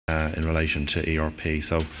in relation to ERP.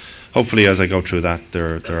 So hopefully as I go through that,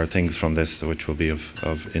 there are things from this which will be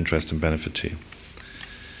of interest and benefit to you.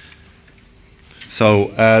 So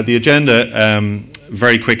the agenda,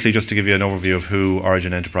 very quickly, just to give you an overview of who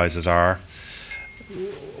Origin Enterprises are.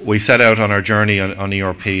 We set out on our journey on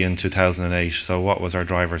ERP in 2008, so what was our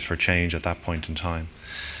drivers for change at that point in time?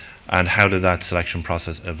 And how did that selection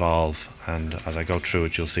process evolve? And as I go through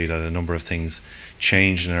it, you'll see that a number of things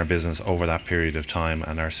changed in our business over that period of time,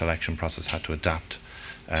 and our selection process had to adapt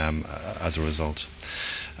as a result.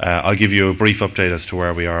 I'll give you a brief update as to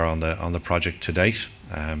where we are on the project to date,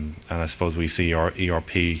 and I suppose we see our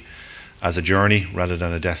ERP as a journey rather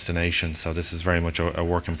than a destination, so this is very much a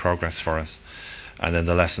work in progress for us, and then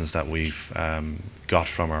the lessons that we've got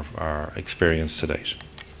from our experience to date.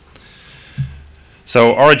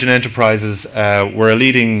 So Origin Enterprises, we're a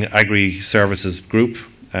leading agri-services group,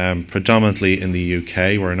 predominantly in the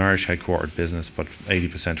UK. We're an Irish headquartered business, but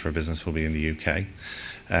 80% of our business will be in the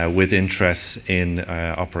UK, with interests in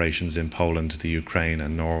operations in Poland, the Ukraine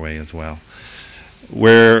and Norway as well.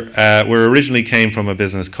 We originally came from a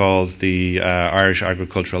business called the Irish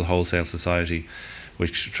Agricultural Wholesale Society,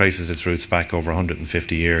 which traces its roots back over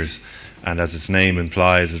 150 years, and as its name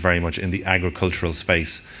implies, is very much in the agricultural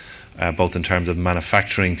space, both in terms of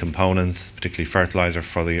manufacturing components, particularly fertilizer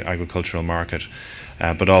for the agricultural market,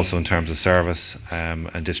 but also in terms of service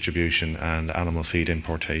and distribution and animal feed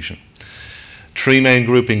importation. Three main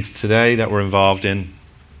groupings today that we're involved in,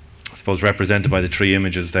 I suppose represented by the three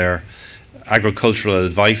images there: agricultural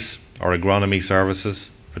advice or agronomy services,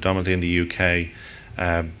 predominantly in the UK,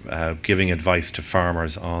 giving advice to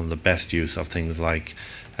farmers on the best use of things like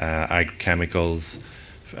agrochemicals,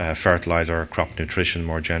 fertilizer, crop nutrition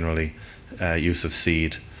more generally, use of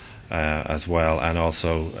seed as well, and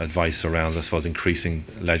also advice around, I suppose, increasing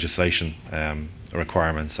legislation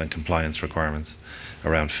requirements and compliance requirements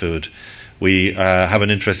around food. We have an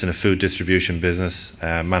interest in a food distribution business,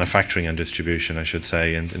 manufacturing and distribution, I should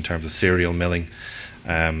say, in terms of cereal milling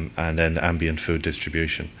and then ambient food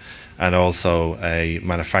distribution, and also a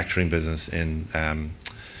manufacturing business in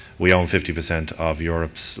we own 50% of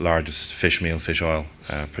Europe's largest fish meal, fish oil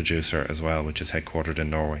producer as well, which is headquartered in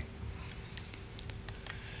Norway.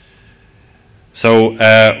 So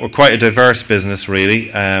we're quite a diverse business,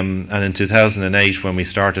 really. And in 2008, when we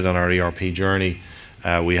started on our ERP journey,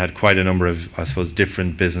 we had quite a number of, I suppose,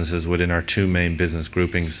 different businesses within our two main business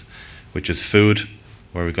groupings, which is food,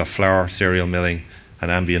 where we've got flour, cereal milling,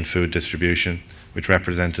 and ambient food distribution, which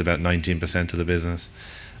represented about 19% of the business.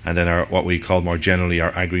 And then what we call more generally our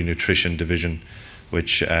agri-nutrition division,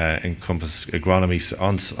 which encompasses agronomy,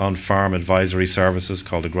 on-farm advisory services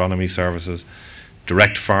called agronomy services,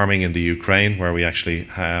 direct farming in the Ukraine, where we actually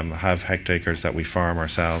have hectares that we farm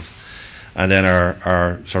ourselves, and then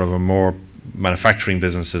our sort of a more manufacturing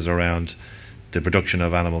businesses around the production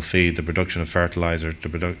of animal feed, the production of fertilizer,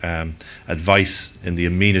 advice in the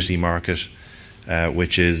amenity market,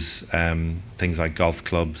 which is things like golf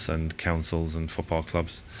clubs and councils and football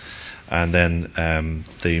clubs, and then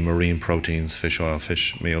the marine proteins, fish oil,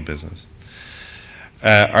 fish meal business.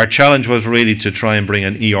 Our challenge was really to try and bring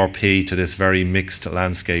an ERP to this very mixed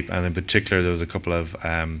landscape, and in particular there was a couple of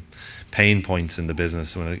pain points in the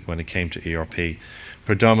business when it came to ERP,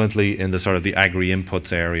 predominantly in the sort of the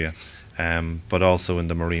agri-inputs area, but also in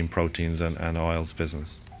the marine proteins and oils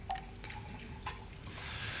business.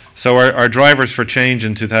 So our drivers for change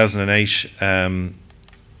in 2008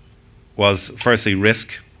 was firstly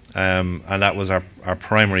risk, and that was our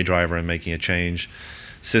primary driver in making a change.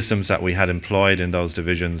 Systems that we had employed in those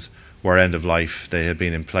divisions were end of life. They had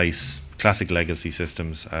been in place, classic legacy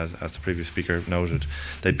systems, as the previous speaker noted.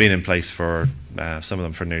 They'd been in place for, some of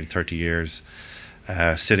them for nearly 30 years,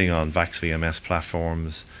 sitting on VAX VMS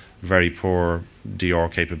platforms, very poor DR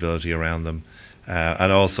capability around them.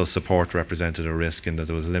 And also support represented a risk in that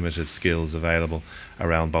there was limited skills available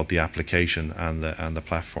around both the application and the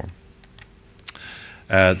platform.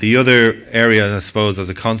 The other area, I suppose, as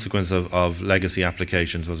a consequence of legacy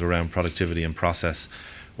applications was around productivity and process,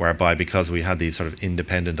 whereby because we had these sort of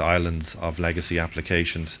independent islands of legacy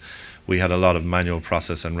applications, we had a lot of manual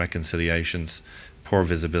process and reconciliations, poor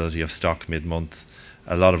visibility of stock mid-month,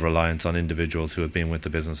 a lot of reliance on individuals who had been with the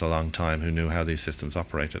business a long time who knew how these systems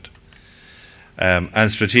operated.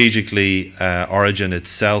 And strategically, Origin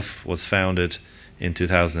itself was founded in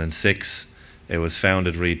 2006. It was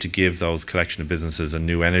founded really to give those collection of businesses a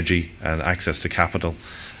new energy and access to capital,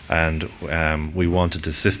 and we wanted to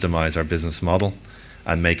systemize our business model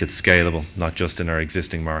and make it scalable, not just in our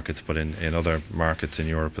existing markets but in other markets in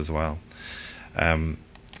Europe as well. I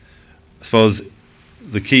suppose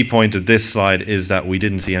the key point of this slide is that we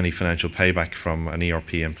didn't see any financial payback from an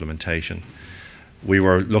ERP implementation. We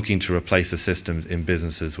were looking to replace the systems in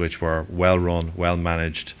businesses which were well run, well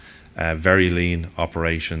managed, very lean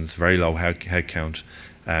operations, very low headcount,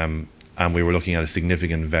 and we were looking at a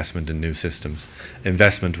significant investment in new systems,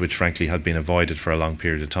 investment which frankly had been avoided for a long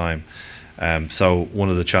period of time. So one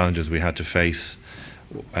of the challenges we had to face,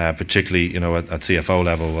 particularly at CFO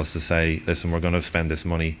level, was to say, listen, we're going to spend this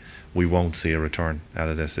money, we won't see a return out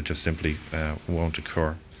of this, it just simply won't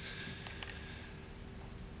occur.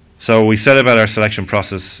 So we set about our selection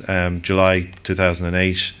process July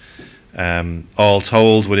 2008. All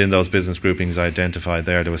told, within those business groupings I identified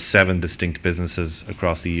there were 7 distinct businesses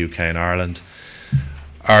across the UK and Ireland.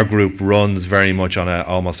 Our group runs very much on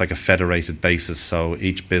almost like a federated basis, so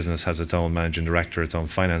each business has its own managing director, its own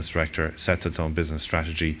finance director, sets its own business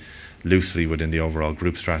strategy loosely within the overall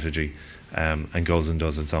group strategy, and goes and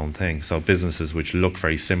does its own thing. So businesses which look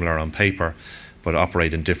very similar on paper but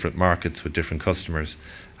operate in different markets with different customers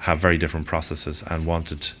have very different processes and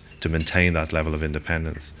wanted to maintain that level of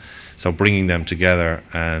independence. So bringing them together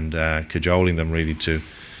and cajoling them really to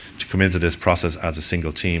come into this process as a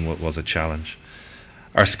single team was a challenge.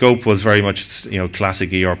 Our scope was very much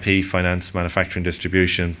classic ERP, finance, manufacturing,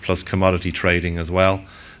 distribution, plus commodity trading as well.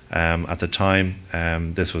 At the time,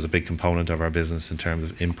 this was a big component of our business in terms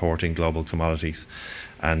of importing global commodities.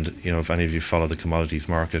 And if any of you follow the commodities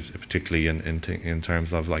market, particularly in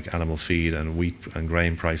terms of like animal feed and wheat and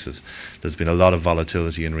grain prices, there's been a lot of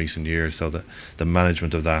volatility in recent years, so the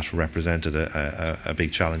management of that represented a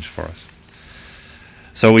big challenge for us.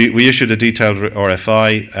 So we issued a detailed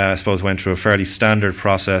RFI, I suppose went through a fairly standard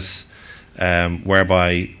process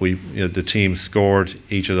whereby the team scored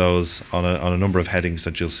each of those on a number of headings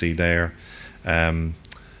that you'll see there.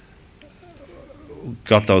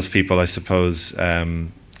 Got those people, I suppose,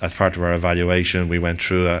 as part of our evaluation. We went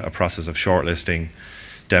through a process of shortlisting,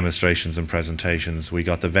 demonstrations and presentations. We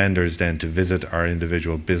got the vendors then to visit our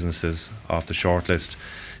individual businesses off the shortlist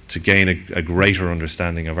to gain a greater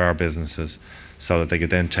understanding of our businesses so that they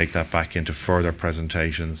could then take that back into further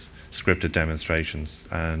presentations, scripted demonstrations,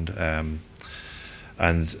 and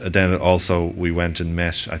then also we went and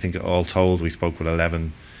met, I think all told, we spoke with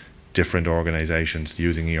 11 different organisations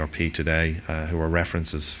using ERP today who are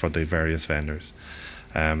references for the various vendors.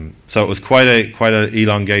 So it was quite a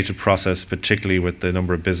elongated process, particularly with the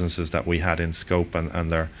number of businesses that we had in scope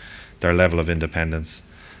and their level of independence.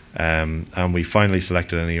 And we finally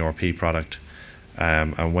selected an ERP product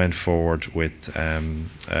and went forward with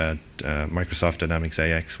Microsoft Dynamics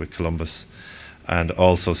AX with Columbus, and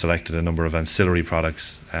also selected a number of ancillary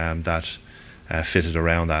products that fitted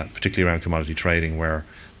around that, particularly around commodity trading, where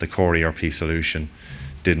the core ERP solution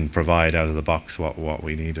didn't provide out of the box what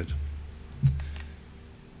we needed.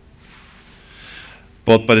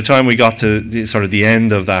 But by the time we got to the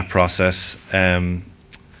end of that process, and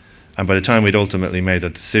by the time we'd ultimately made a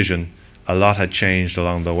decision, a lot had changed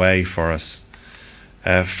along the way for us.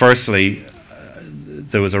 Firstly,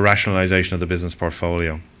 there was a rationalisation of the business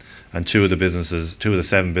portfolio, and two of the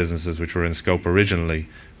 7 businesses which were in scope originally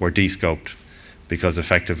were de-scoped because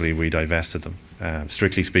effectively we divested them.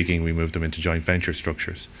 Strictly speaking, we moved them into joint venture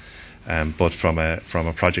structures, but from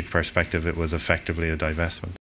a project perspective, it was effectively a divestment.